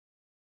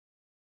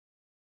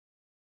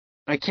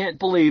I can't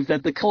believe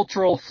that the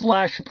cultural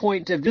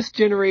flashpoint of this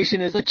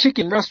generation is a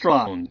chicken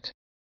restaurant.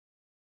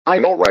 I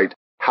know, right?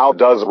 How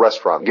does a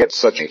restaurant get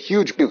such a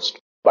huge boost?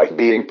 By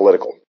being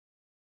political.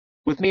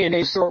 With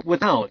mayonnaise or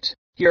without,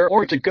 here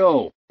or to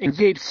go,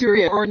 invade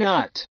Syria or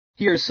not,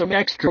 here's some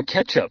extra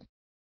ketchup.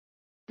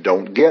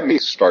 Don't get me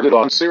started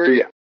on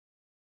Syria.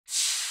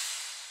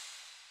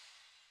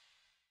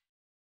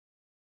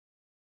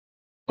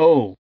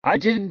 Oh, I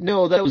didn't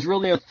know that was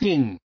really a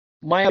thing.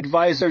 My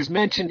advisors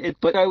mentioned it,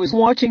 but I was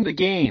watching the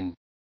game.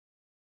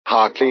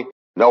 Hockey?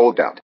 No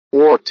doubt.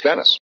 Or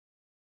tennis.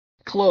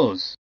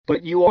 Close,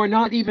 but you are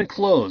not even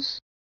close.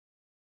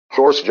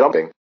 Horse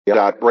jumping,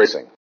 yacht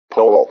racing,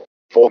 polo,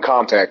 full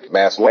contact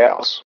mass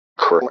layoffs,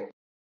 curling.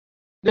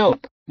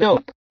 Nope,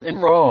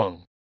 and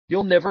wrong.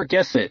 You'll never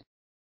guess it.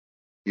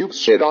 You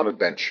sit on a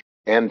bench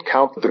and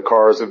count the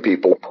cars of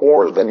people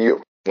poorer than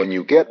you. When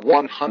you get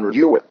 100,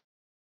 you win.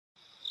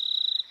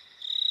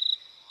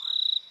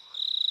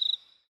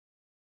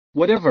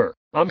 Whatever,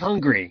 I'm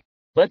hungry.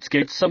 Let's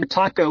get some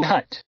Taco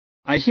Hut.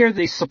 I hear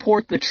they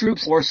support the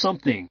troops or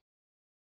something.